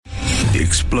The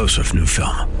explosive new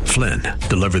film, Flynn,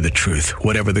 deliver the truth,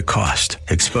 whatever the cost,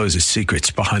 exposes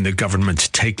secrets behind the government's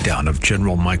takedown of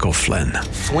General Michael Flynn.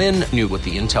 Flynn knew what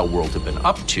the intel world had been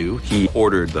up to. He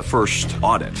ordered the first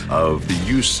audit of the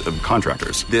use of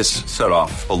contractors. This set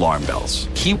off alarm bells.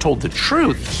 He told the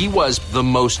truth. He was the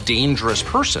most dangerous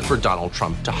person for Donald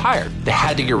Trump to hire. They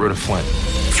had to get rid of Flynn.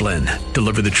 Flynn,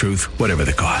 deliver the truth, whatever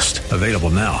the cost. Available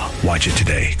now. Watch it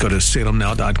today. Go to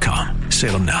salemnow.com.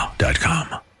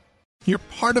 salemnow.com. You're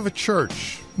part of a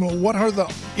church. Well, what are the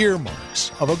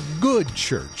earmarks of a good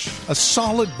church? A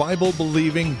solid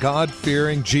Bible-believing,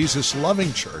 God-fearing,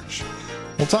 Jesus-loving church.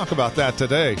 We'll talk about that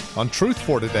today on Truth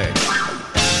for Today.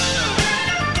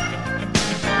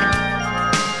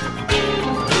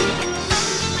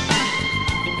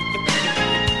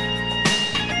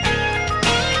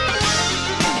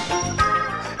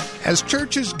 As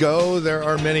churches go, there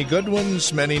are many good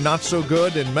ones, many not so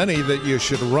good, and many that you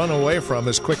should run away from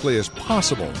as quickly as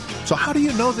possible. So how do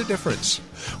you know the difference?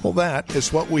 Well, that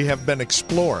is what we have been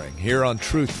exploring here on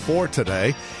Truth for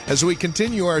Today as we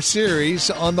continue our series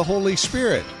on the Holy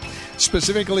Spirit,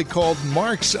 specifically called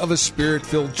Marks of a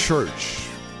Spirit-Filled Church.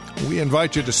 We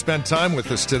invite you to spend time with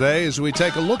us today as we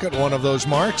take a look at one of those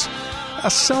marks,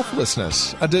 a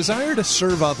selflessness, a desire to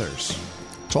serve others.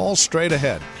 It's all straight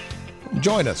ahead.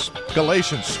 Join us.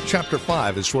 Galatians chapter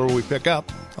 5 is where we pick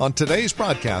up on today's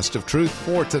broadcast of Truth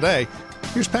for Today.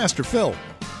 Here's Pastor Phil.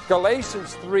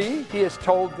 Galatians 3, he has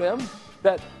told them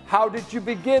that how did you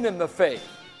begin in the faith?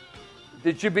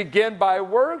 Did you begin by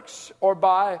works or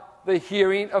by the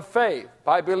hearing of faith?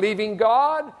 By believing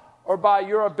God or by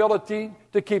your ability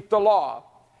to keep the law?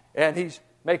 And he's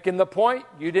making the point,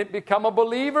 you didn't become a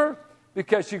believer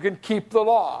because you can keep the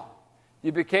law.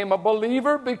 You became a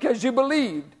believer because you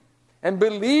believed. And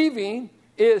believing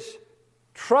is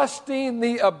trusting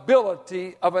the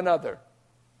ability of another.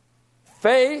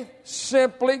 Faith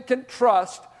simply can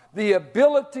trust the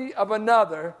ability of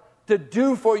another to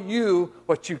do for you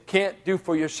what you can't do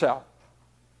for yourself.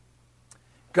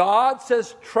 God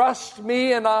says, trust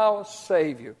me and I'll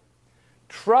save you.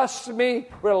 Trust me,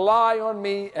 rely on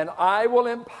me, and I will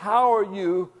empower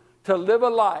you to live a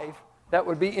life that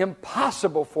would be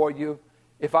impossible for you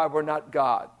if I were not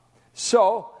God.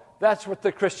 So, that's what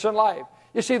the Christian life.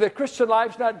 You see, the Christian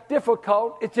life's not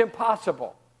difficult, it's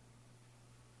impossible.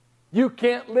 You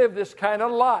can't live this kind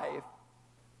of life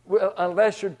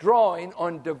unless you're drawing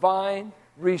on divine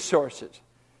resources.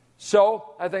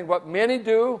 So, I think what many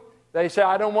do, they say,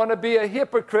 I don't want to be a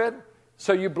hypocrite,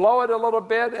 so you blow it a little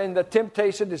bit, and the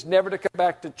temptation is never to come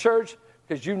back to church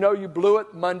because you know you blew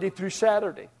it Monday through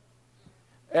Saturday.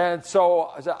 And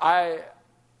so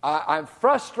I'm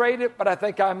frustrated, but I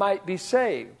think I might be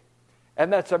saved.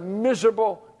 And that's a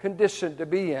miserable condition to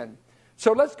be in.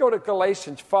 So let's go to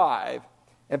Galatians 5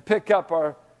 and pick up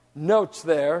our notes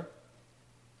there.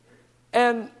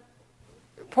 And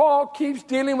Paul keeps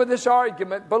dealing with this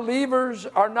argument. Believers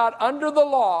are not under the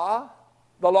law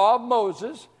of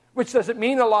Moses, which doesn't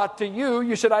mean a lot to you.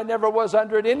 You said, I never was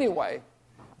under it anyway.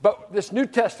 But this New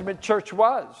Testament church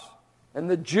was. And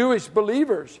the Jewish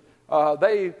believers,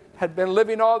 they had been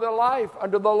living all their life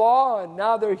under the law, and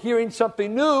now they're hearing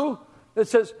something new that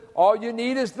says, all you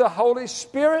need is the Holy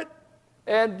Spirit,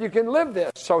 and you can live this.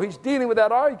 So he's dealing with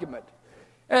that argument.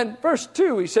 And verse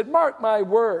 2, he said, mark my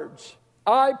words.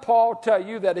 I, Paul, tell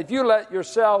you that if you let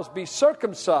yourselves be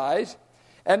circumcised,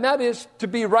 and that is to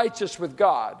be righteous with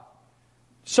God.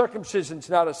 Circumcision is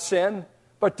not a sin,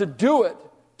 but to do it,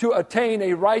 to attain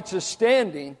a righteous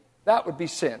standing, that would be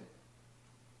sin.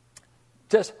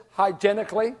 Just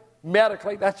hygienically,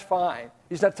 medically, that's fine.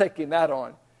 He's not taking that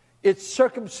on. It's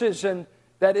circumcision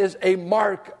that is a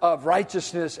mark of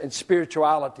righteousness and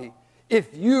spirituality.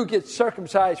 If you get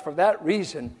circumcised for that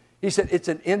reason, he said it's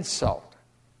an insult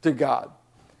to God.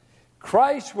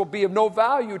 Christ will be of no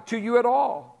value to you at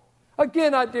all.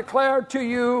 Again, I declare to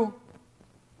you,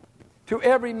 to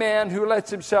every man who lets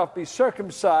himself be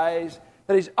circumcised,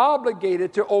 that he's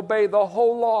obligated to obey the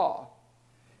whole law.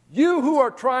 You who are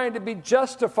trying to be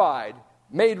justified,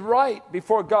 made right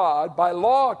before God by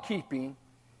law keeping,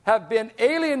 have been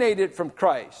alienated from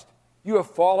Christ. You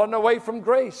have fallen away from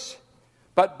grace.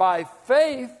 But by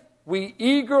faith we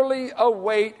eagerly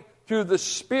await through the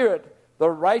Spirit the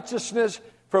righteousness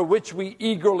for which we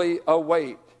eagerly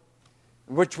await,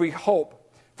 which we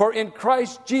hope. For in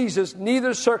Christ Jesus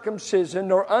neither circumcision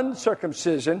nor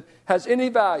uncircumcision has any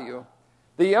value.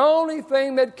 The only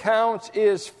thing that counts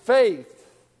is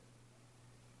faith,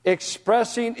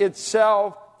 expressing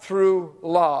itself through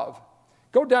love.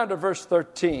 Go down to verse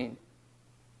 13.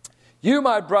 You,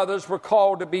 my brothers, were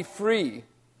called to be free,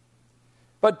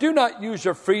 but do not use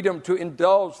your freedom to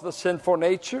indulge the sinful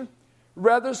nature.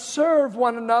 Rather, serve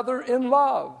one another in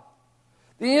love.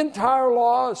 The entire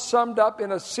law is summed up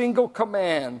in a single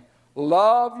command: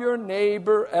 love your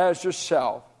neighbor as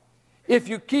yourself. If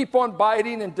you keep on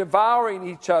biting and devouring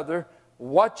each other,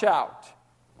 watch out,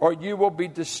 or you will be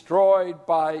destroyed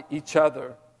by each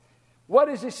other. What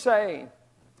is he saying?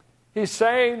 He's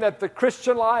saying that the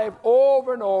Christian life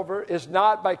over and over is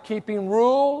not by keeping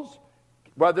rules,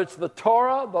 whether it's the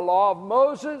Torah, the law of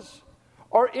Moses,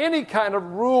 or any kind of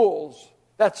rules.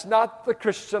 That's not the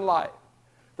Christian life.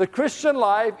 The Christian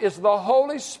life is the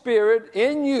Holy Spirit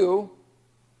in you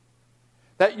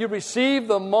that you received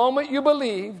the moment you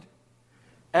believed,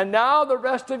 and now the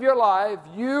rest of your life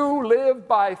you live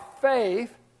by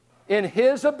faith in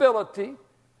His ability,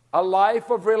 a life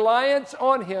of reliance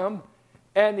on Him,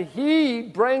 and He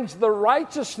brings the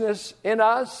righteousness in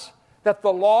us that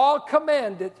the law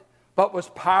commanded but was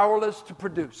powerless to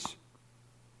produce.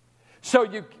 So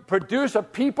you produce a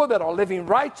people that are living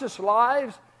righteous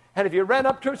lives, and if you ran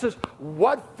up to it and says,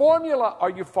 what formula are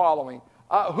you following?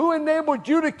 Who enabled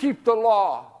you to keep the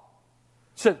law?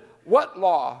 Said, what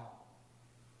law?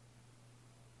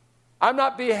 I'm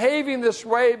not behaving this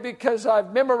way because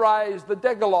I've memorized the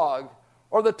Decalogue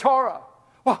or the Torah.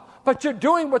 Well, but you're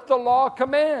doing what the law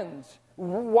commands.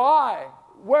 Why?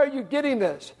 Where are you getting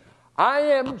this? I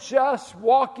am just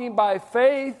walking by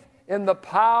faith in the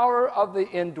power of the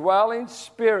indwelling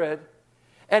Spirit,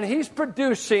 and He's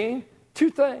producing two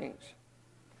things.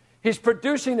 He's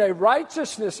producing a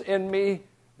righteousness in me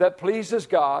that pleases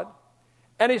God,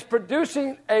 and He's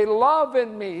producing a love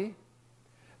in me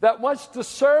that wants to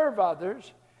serve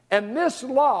others, and this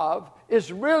love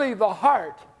is really the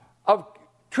heart of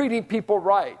treating people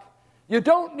right. You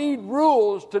don't need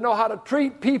rules to know how to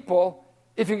treat people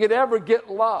if you could ever get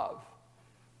love.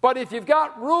 But if you've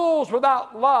got rules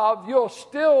without love, you'll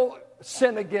still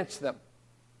sin against them.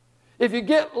 If you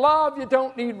get love, you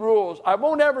don't need rules. I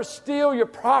won't ever steal your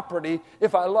property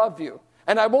if I love you.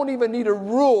 And I won't even need a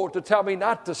rule to tell me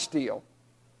not to steal.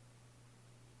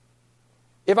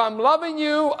 If I'm loving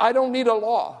you, I don't need a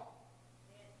law.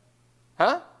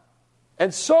 Huh?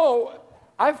 And so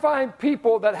I find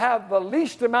people that have the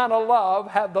least amount of love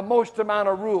have the most amount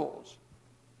of rules.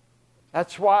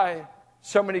 That's why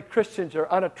so many Christians are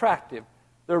unattractive.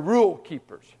 They're rule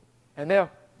keepers. And I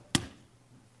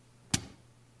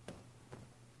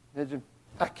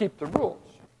keep the rules.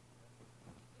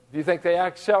 Do you think they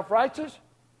act self-righteous?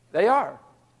 They are.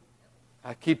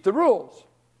 I keep the rules.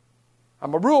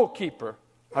 I'm a rule keeper.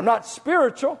 I'm not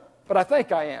spiritual, but I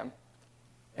think I am.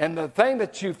 And the thing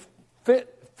that you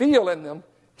feel in them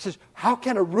says, how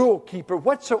can a rule keeper,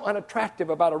 what's so unattractive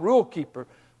about a rule keeper?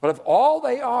 But if all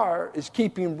they are is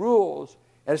keeping rules,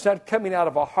 and it's not coming out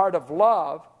of a heart of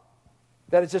love,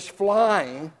 that is just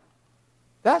flying,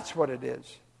 that's what it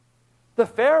is. The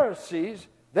Pharisees,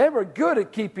 they were good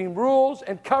at keeping rules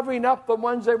and covering up the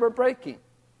ones they were breaking.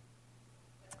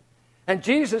 And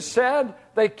Jesus said,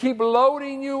 they keep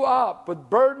loading you up with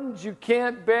burdens you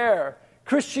can't bear.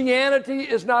 Christianity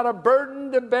is not a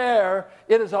burden to bear.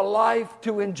 It is a life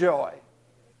to enjoy.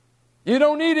 You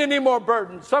don't need any more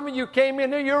burdens. Some of you came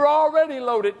in here, you're already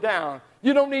loaded down.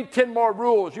 You don't need 10 more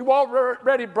rules. You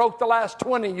already broke the last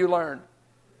 20 you learned.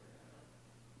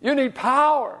 You need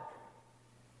power.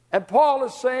 And Paul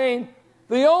is saying,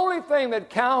 the only thing that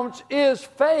counts is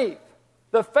faith.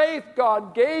 The faith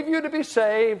God gave you to be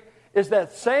saved is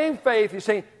that same faith. He's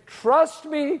saying, trust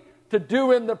me to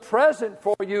do in the present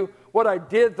for you what I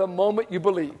did the moment you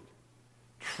believed.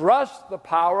 Trust the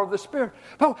power of the Spirit.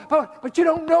 But you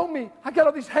don't know me. I got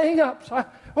all these hang-ups.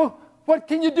 What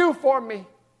can you do for me?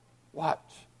 Watch.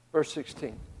 Verse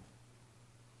 16.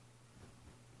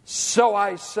 So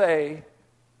I say,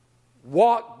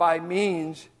 walk by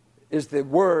means is the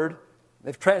word.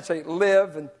 They've translated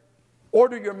live, and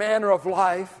order your manner of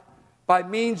life by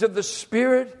means of the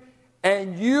Spirit,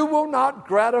 and you will not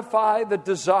gratify the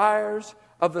desires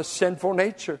of the sinful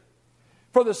nature.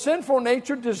 For the sinful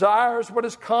nature desires what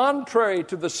is contrary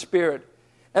to the Spirit,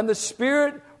 and the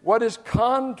Spirit what is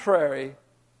contrary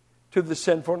to the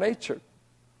sinful nature.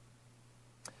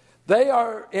 They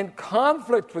are in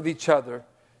conflict with each other,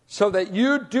 so that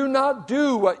you do not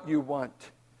do what you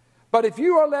want. But if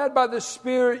you are led by the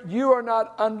Spirit, you are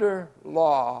not under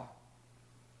law.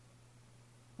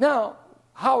 Now,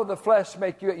 how will the flesh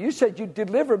make you? You said you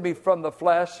delivered me from the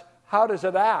flesh. How does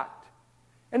it act?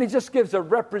 And he just gives a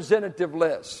representative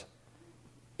list.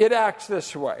 It acts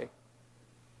this way.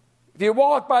 If you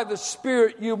walk by the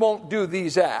Spirit, you won't do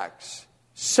these acts.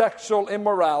 Sexual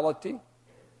immorality,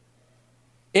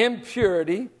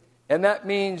 impurity, and that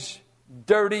means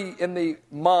dirty in the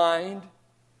mind,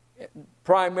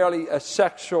 primarily a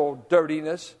sexual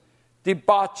dirtiness,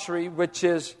 debauchery, which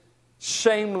is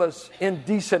shameless,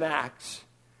 indecent acts.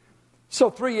 So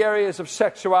 3 areas of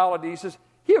sexuality. He says,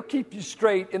 he'll keep you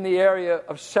straight in the area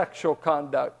of sexual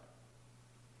conduct.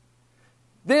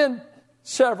 Then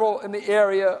several in the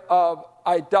area of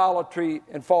idolatry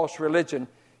and false religion.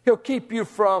 He'll keep you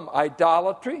from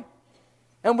idolatry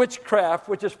and witchcraft,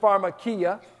 which is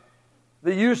pharmakia,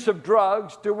 the use of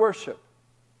drugs to worship.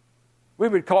 We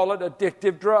would call it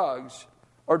addictive drugs,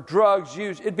 or drugs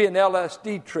used. It'd be an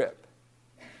LSD trip,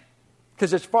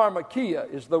 because it's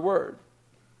pharmakia is the word.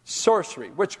 Sorcery,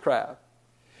 witchcraft.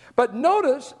 But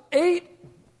notice 8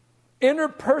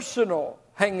 interpersonal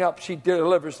hang-ups he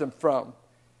delivers them from.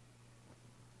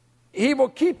 He will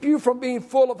keep you from being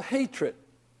full of hatred,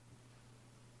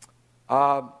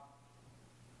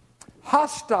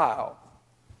 hostile.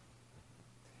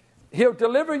 He'll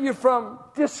deliver you from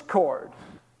discord,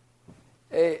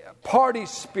 a party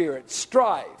spirit,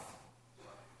 strife,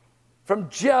 from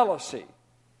jealousy,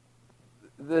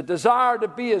 the desire to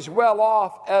be as well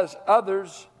off as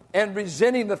others, and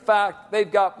resenting the fact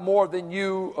they've got more than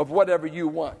you of whatever you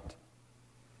want.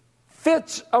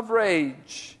 Fits of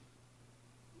rage,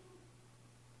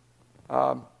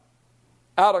 out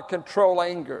of control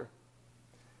anger,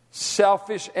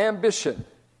 selfish ambition,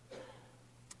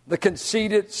 the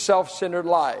conceited, self-centered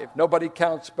life. Nobody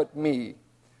counts but me.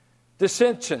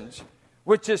 Dissensions,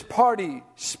 which is party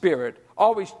spirit,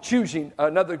 always choosing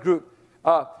another group.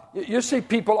 You see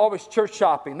people always church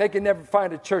shopping. They can never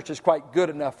find a church that's quite good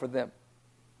enough for them.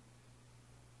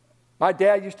 My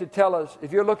dad used to tell us,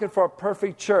 if you're looking for a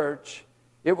perfect church,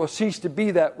 it will cease to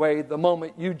be that way the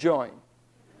moment you join.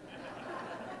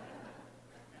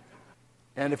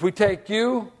 And if we take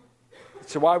you,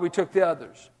 it's why we took the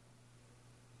others.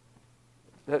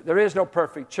 There is no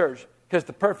perfect church, because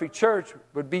the perfect church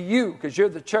would be you, because you're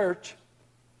the church.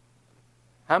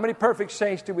 How many perfect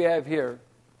saints do we have here?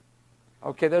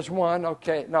 Okay, there's one.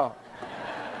 Okay, no.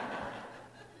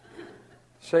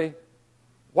 See?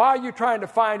 Why are you trying to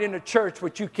find in a church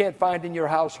what you can't find in your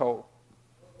household?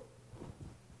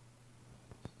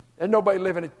 There's nobody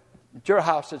living at your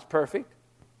house that's perfect.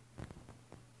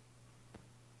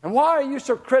 And why are you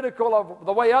so critical of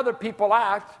the way other people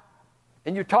act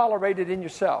and you tolerate it in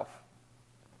yourself?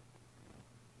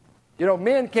 You know,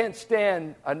 men can't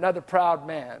stand another proud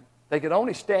man. They can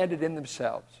only stand it in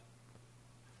themselves.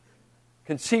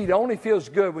 Conceit only feels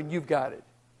good when you've got it.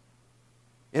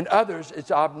 In others, it's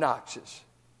obnoxious.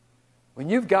 When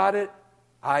you've got it,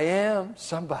 I am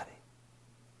somebody.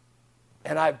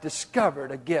 And I've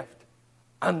discovered a gift.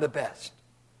 I'm the best.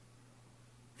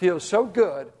 Feels so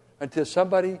good until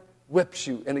somebody whips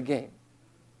you in a game.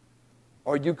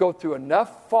 Or you go through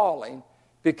enough falling,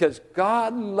 because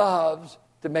God loves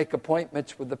to make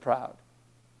appointments with the proud.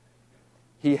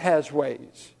 He has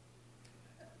ways.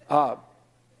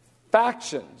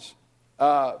 Factions.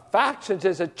 Factions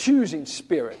is a choosing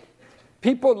spirit.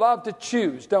 People love to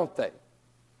choose, don't they?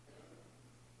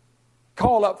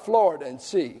 Call up Florida and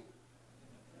see.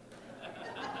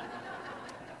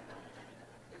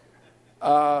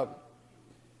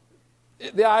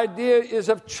 The idea is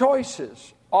of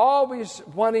choices, always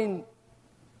wanting.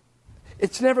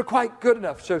 It's never quite good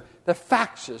enough. So the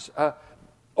factions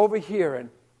over here,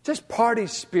 and just party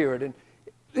spirit, and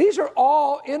these are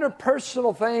all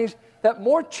interpersonal things that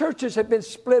more churches have been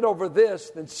split over this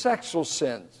than sexual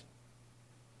sins.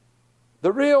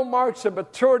 The real marks of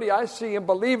maturity I see in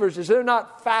believers is they're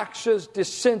not factious,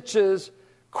 dissentious,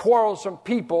 quarrelsome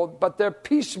people, but they're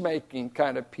peacemaking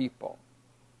kind of people.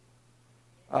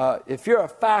 If you're a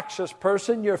factious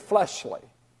person, you're fleshly.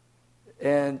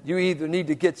 And you either need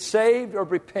to get saved or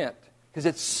repent, because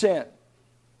it's sin.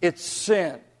 It's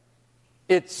sin.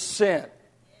 It's sin.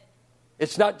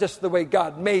 It's not just the way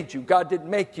God made you. God didn't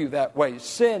make you that way.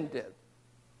 Sin did.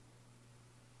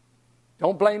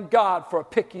 Don't blame God for a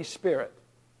picky spirit.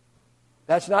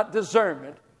 That's not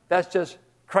discernment. That's just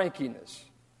crankiness.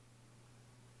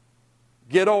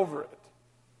 Get over it.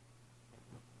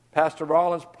 Pastor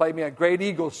Rollins played me a great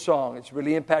Eagles song. It's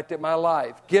really impacted my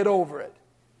life. Get over it.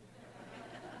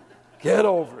 Get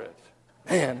over it.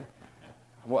 Man,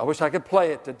 I wish I could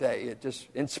play it today. It just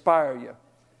inspire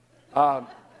you.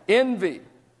 Envy,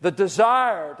 the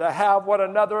desire to have what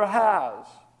another has.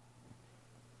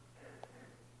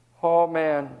 Oh,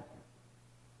 man.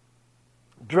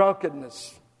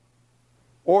 Drunkenness,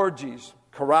 orgies,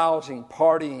 carousing,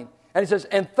 partying. And he says,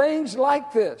 and things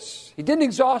like this. He didn't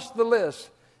exhaust the list.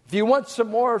 If you want some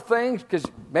more things, because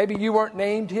maybe you weren't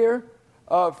named here,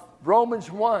 of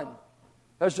Romans 1.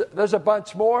 There's a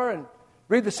bunch more, and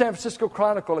read the San Francisco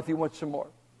Chronicle if you want some more.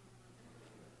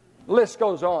 The list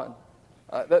goes on.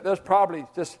 There's probably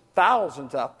just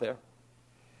thousands out there.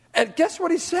 And guess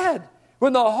what he said?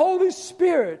 When the Holy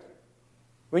Spirit,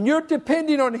 when you're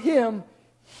depending on him,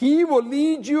 he will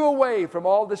lead you away from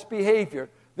all this behavior.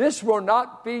 This will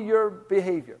not be your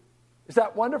behavior. Is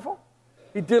that wonderful?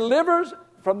 He delivers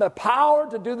from the power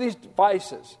to do these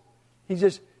vices. He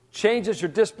just changes your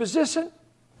disposition.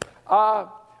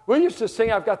 We used to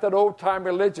sing, I've got that old-time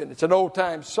religion. It's an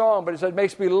old-time song, but it said, it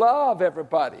makes me love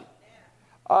everybody.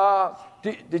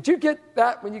 Did you get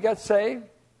that when you got saved?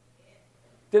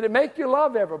 Did it make you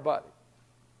love everybody?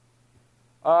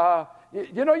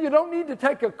 You don't need to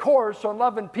take a course on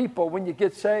loving people when you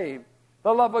get saved.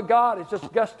 The love of God is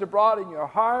just gushed abroad in your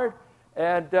heart,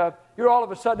 and you're all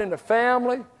of a sudden in a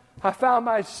family. I found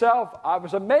myself, I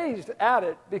was amazed at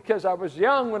it because I was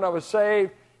young when I was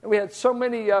saved, and we had so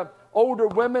many older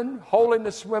women,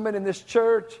 holiness women in this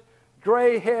church,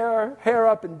 gray hair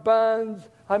up in buns,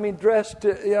 dressed,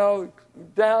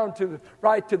 down to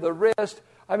right to the wrist.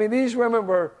 These women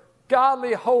were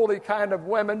godly, holy kind of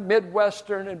women,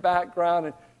 Midwestern in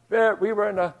background, and we were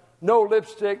in a no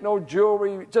lipstick, no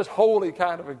jewelry, just holy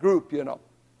kind of a group,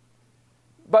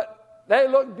 But they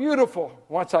looked beautiful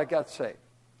once I got saved.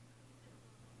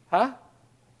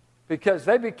 Because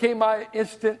they became my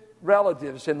instant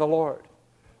relatives in the Lord.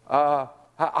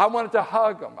 I wanted to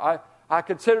hug them. I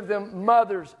considered them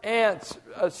mothers, aunts,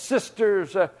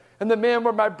 sisters, and the men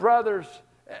were my brothers.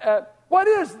 What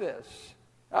is this?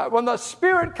 When the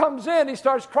Spirit comes in, he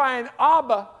starts crying,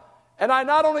 Abba, and I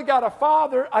not only got a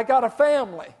father, I got a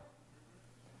family.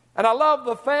 And I love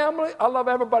the family. I love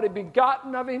everybody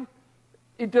begotten of him.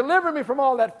 He delivered me from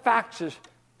all that factious,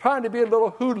 trying to be a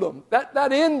little hoodlum.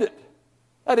 That ended.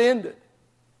 That ended.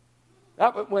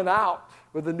 That went out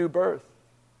with the new birth.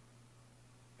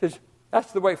 Because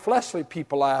that's the way fleshly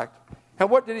people act. And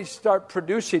what did he start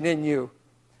producing in you?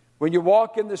 When you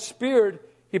walk in the Spirit,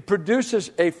 he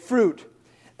produces a fruit.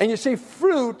 And you see,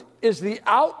 fruit is the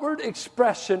outward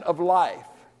expression of life.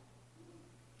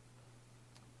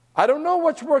 I don't know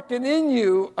what's working in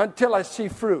you until I see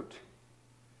fruit.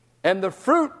 And the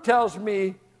fruit tells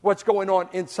me what's going on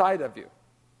inside of you.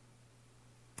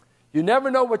 You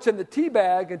never know what's in the tea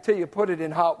bag until you put it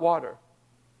in hot water.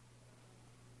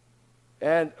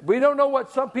 And we don't know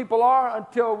what some people are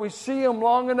until we see them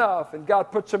long enough and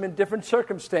God puts them in different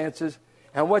circumstances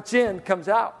and what's in comes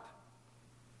out.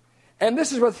 And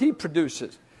this is what he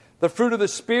produces. The fruit of the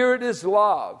Spirit is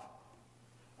love.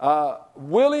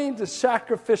 Willing to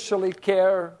sacrificially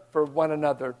care for one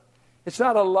another. It's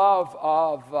not a love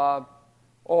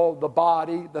of the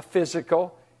body, the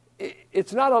physical.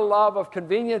 It's not a love of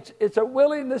convenience. It's a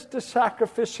willingness to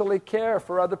sacrificially care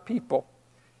for other people.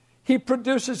 He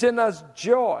produces in us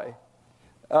joy.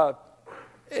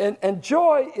 And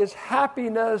joy is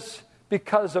happiness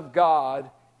because of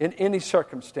God in any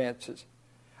circumstances.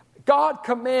 God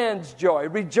commands joy.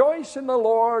 Rejoice in the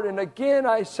Lord. And again,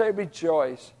 I say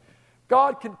rejoice.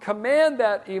 God can command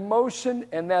that emotion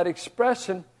and that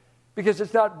expression because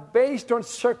it's not based on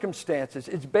circumstances.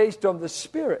 It's based on the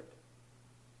Spirit.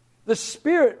 The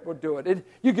Spirit will do it.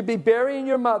 You could be burying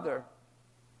your mother.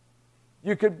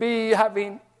 You could be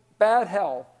having bad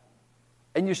health.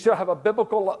 And you still have a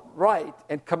biblical right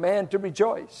and command to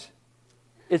rejoice.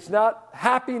 It's not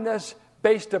happiness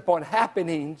based upon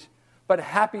happenings, but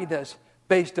happiness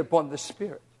based upon the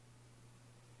Spirit.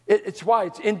 It's why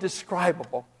it's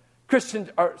indescribable. Christians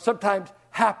are sometimes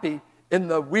happy in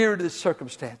the weirdest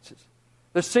circumstances.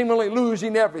 They're seemingly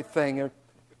losing everything or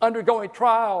undergoing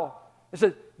trial. It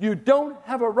says, you don't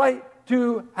have a right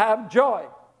to have joy.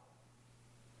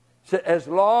 It says, as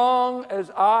long as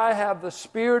I have the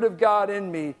Spirit of God in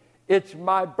me, it's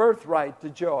my birthright to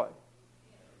joy.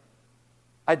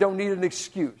 I don't need an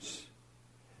excuse.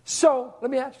 So,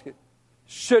 let me ask you,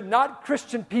 should not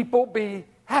Christian people be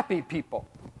happy people?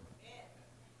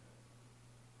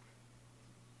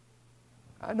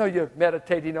 I know you're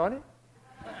meditating on it.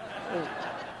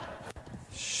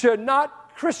 Should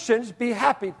not Christians be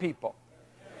happy people?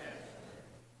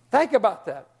 Think about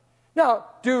that. Now,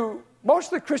 do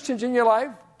most of the Christians in your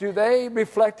life, do they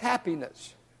reflect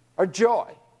happiness or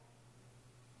joy?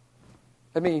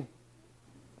 Don't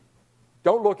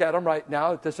look at them right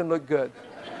now. It doesn't look good.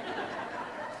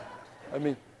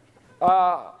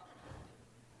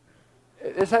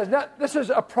 This is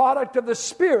a product of the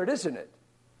Spirit, isn't it?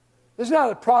 This is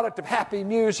not a product of happy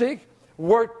music,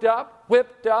 worked up,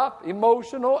 whipped up,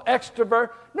 emotional, extrovert.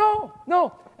 No.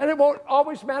 And it won't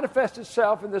always manifest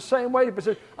itself in the same way.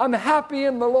 But I'm happy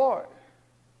in the Lord.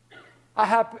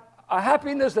 A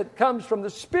happiness that comes from the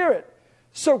Spirit.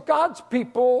 So God's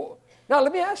people... Now,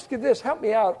 let me ask you this. Help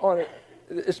me out on it.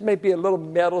 This may be a little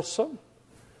meddlesome.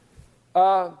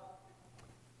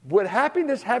 Would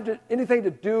happiness have anything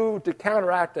to do to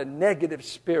counteract a negative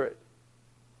spirit?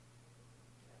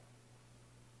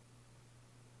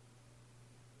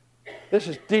 This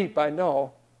is deep, I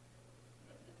know.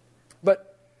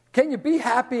 But can you be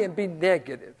happy and be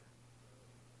negative?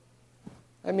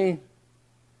 I mean,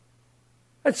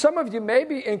 and some of you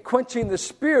maybe in quenching the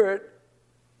spirit,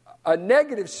 a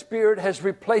negative spirit has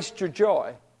replaced your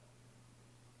joy.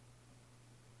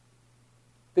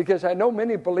 Because I know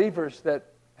many believers that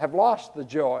have lost the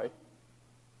joy.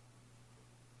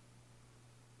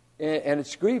 And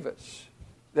it's grievous.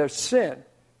 There's sin.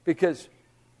 Because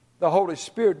the Holy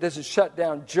Spirit doesn't shut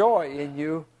down joy in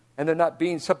you, and there not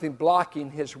being something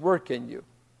blocking His work in you.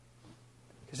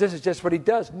 Because this is just what He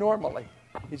does normally.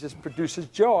 He just produces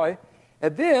joy,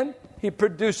 and then He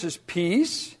produces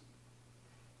peace.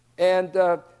 And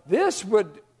this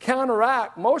would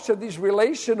counteract most of these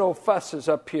relational fusses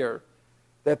up here,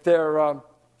 that they're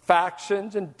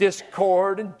factions and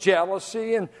discord and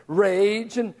jealousy and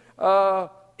rage and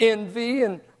envy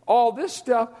and all this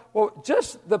stuff. Well,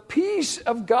 just the peace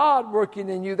of God working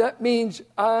in you, that means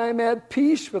I'm at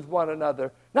peace with one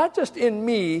another. Not just in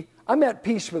me, I'm at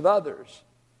peace with others.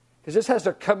 Because this has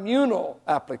a communal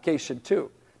application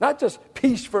too. Not just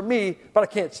peace for me, but I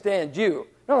can't stand you.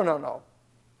 No.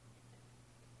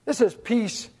 This is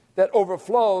peace that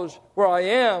overflows where I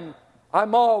am.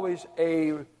 I'm always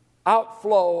a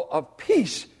outflow of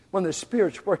peace when the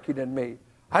Spirit's working in me.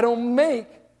 I don't make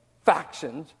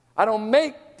factions. I don't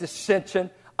make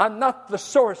dissension. I'm not the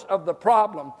source of the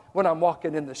problem when I'm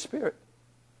walking in the Spirit.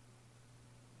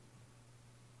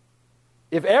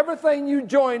 If everything you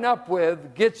join up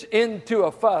with gets into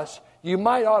a fuss, you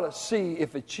might ought to see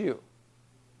if it's you.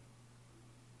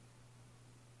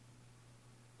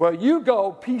 Where you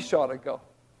go, peace ought to go.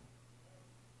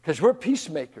 Because we're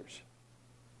peacemakers.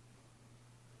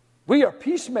 We are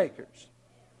peacemakers.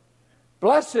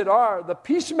 Blessed are the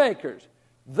peacemakers.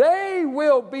 They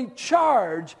will be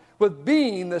charged with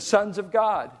being the sons of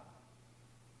God.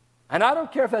 And I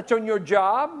don't care if that's on your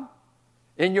job,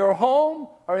 in your home,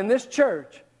 or in this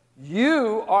church.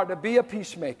 You are to be a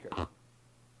peacemaker.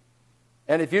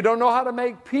 And if you don't know how to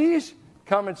make peace,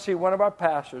 come and see one of our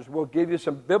pastors. We'll give you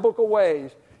some biblical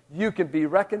ways you can be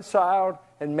reconciled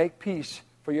and make peace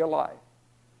for your life.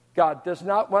 God does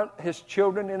not want His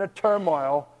children in a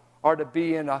turmoil or to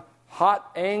be in a hot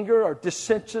anger or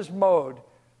dissensus mode.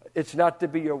 It's not to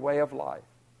be your way of life.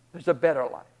 There's a better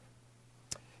life.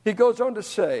 He goes on to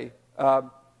say,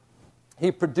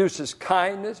 He produces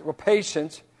kindness, or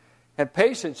patience. And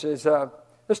patience is,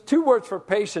 there's two words for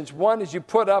patience. One is you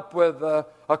put up with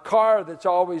a car that's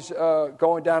always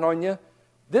going down on you.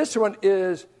 This one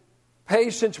is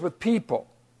patience with people.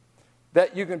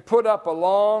 That you can put up a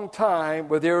long time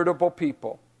with irritable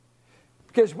people.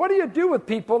 Because what do you do with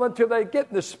people until they get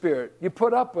in the Spirit? You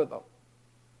put up with them.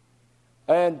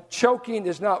 And choking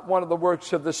is not one of the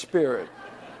works of the Spirit.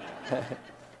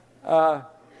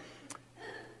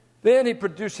 Then He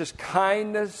produces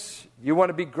kindness. You want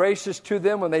to be gracious to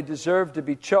them when they deserve to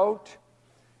be choked.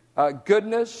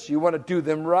 Goodness, you want to do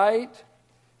them right.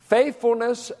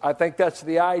 Faithfulness, I think that's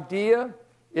the idea.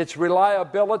 It's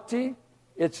reliability.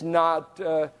 It's not,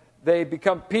 they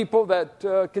become people that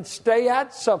can stay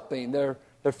at something. They're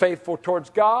faithful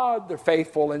towards God. They're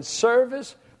faithful in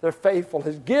service. They're faithful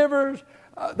as givers.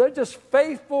 They're just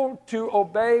faithful to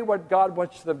obey what God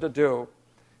wants them to do.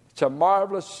 It's a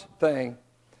marvelous thing.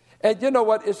 And you know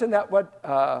what? Isn't that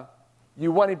what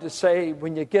you want Him to say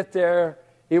when you get there?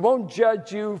 He won't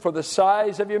judge you for the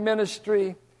size of your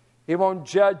ministry. He won't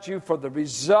judge you for the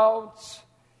results.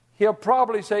 He'll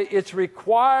probably say it's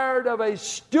required of a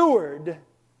steward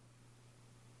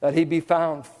that he be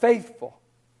found faithful.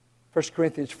 1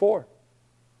 Corinthians 4.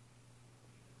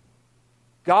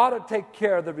 God will take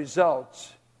care of the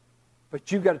results,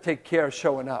 but you've got to take care of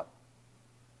showing up.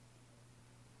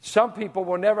 Some people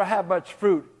will never have much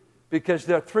fruit because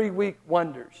they're 3-week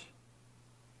wonders.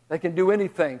 They can do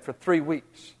anything for 3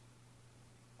 weeks.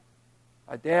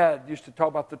 My dad used to talk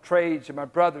about the trades, and my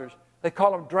brothers, they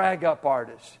call them drag-up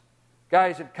artists.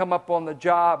 Guys that come up on the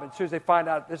job, and as soon as they find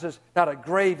out this is not a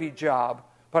gravy job,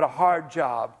 but a hard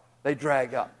job, they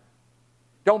drag up.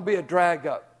 Don't be a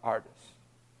drag-up artist.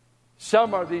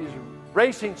 Some are these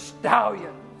racing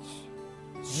stallions.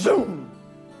 Zoom!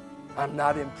 I'm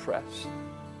not impressed.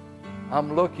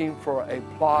 I'm looking for a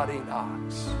plodding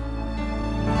ox.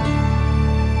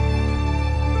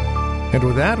 And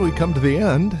with that, we come to the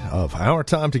end of our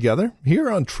time together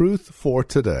here on Truth for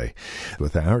Today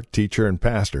with our teacher and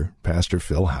pastor, Pastor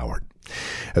Phil Howard.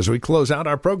 As we close out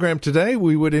our program today,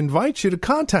 we would invite you to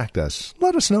contact us.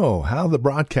 Let us know how the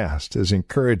broadcast has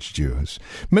encouraged you, has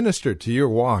ministered to your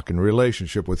walk and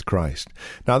relationship with Christ.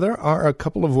 Now, there are a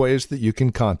couple of ways that you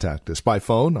can contact us. By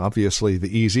phone, obviously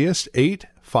the easiest,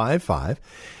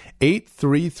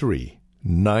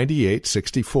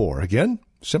 855-833-9864. Again,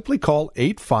 simply call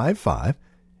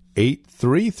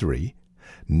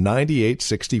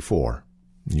 855-833-9864.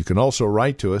 You can also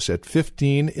write to us at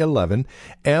 1511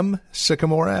 M.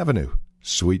 Sycamore Avenue,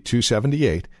 Suite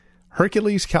 278,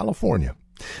 Hercules, California.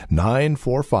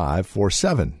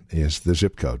 94547 is the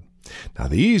zip code. Now,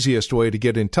 the easiest way to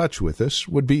get in touch with us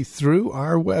would be through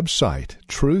our website,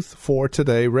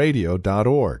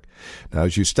 truthfortodayradio.org. Now,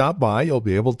 as you stop by, you'll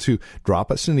be able to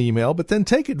drop us an email, but then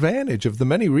take advantage of the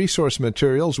many resource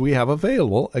materials we have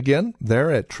available, again,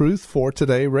 there at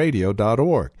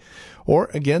truthfortodayradio.org. Or,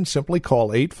 again, simply call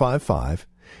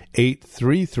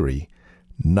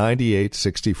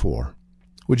 855-833-9864.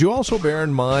 Would you also bear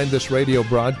in mind this radio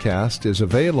broadcast is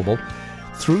available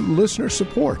through listener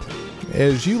support?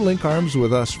 As you link arms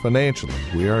with us financially,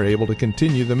 we are able to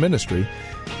continue the ministry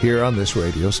here on this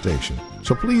radio station.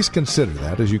 So please consider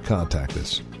that as you contact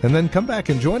us. And then come back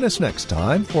and join us next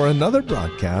time for another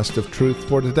broadcast of Truth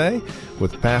for Today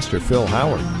with Pastor Phil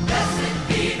Howard.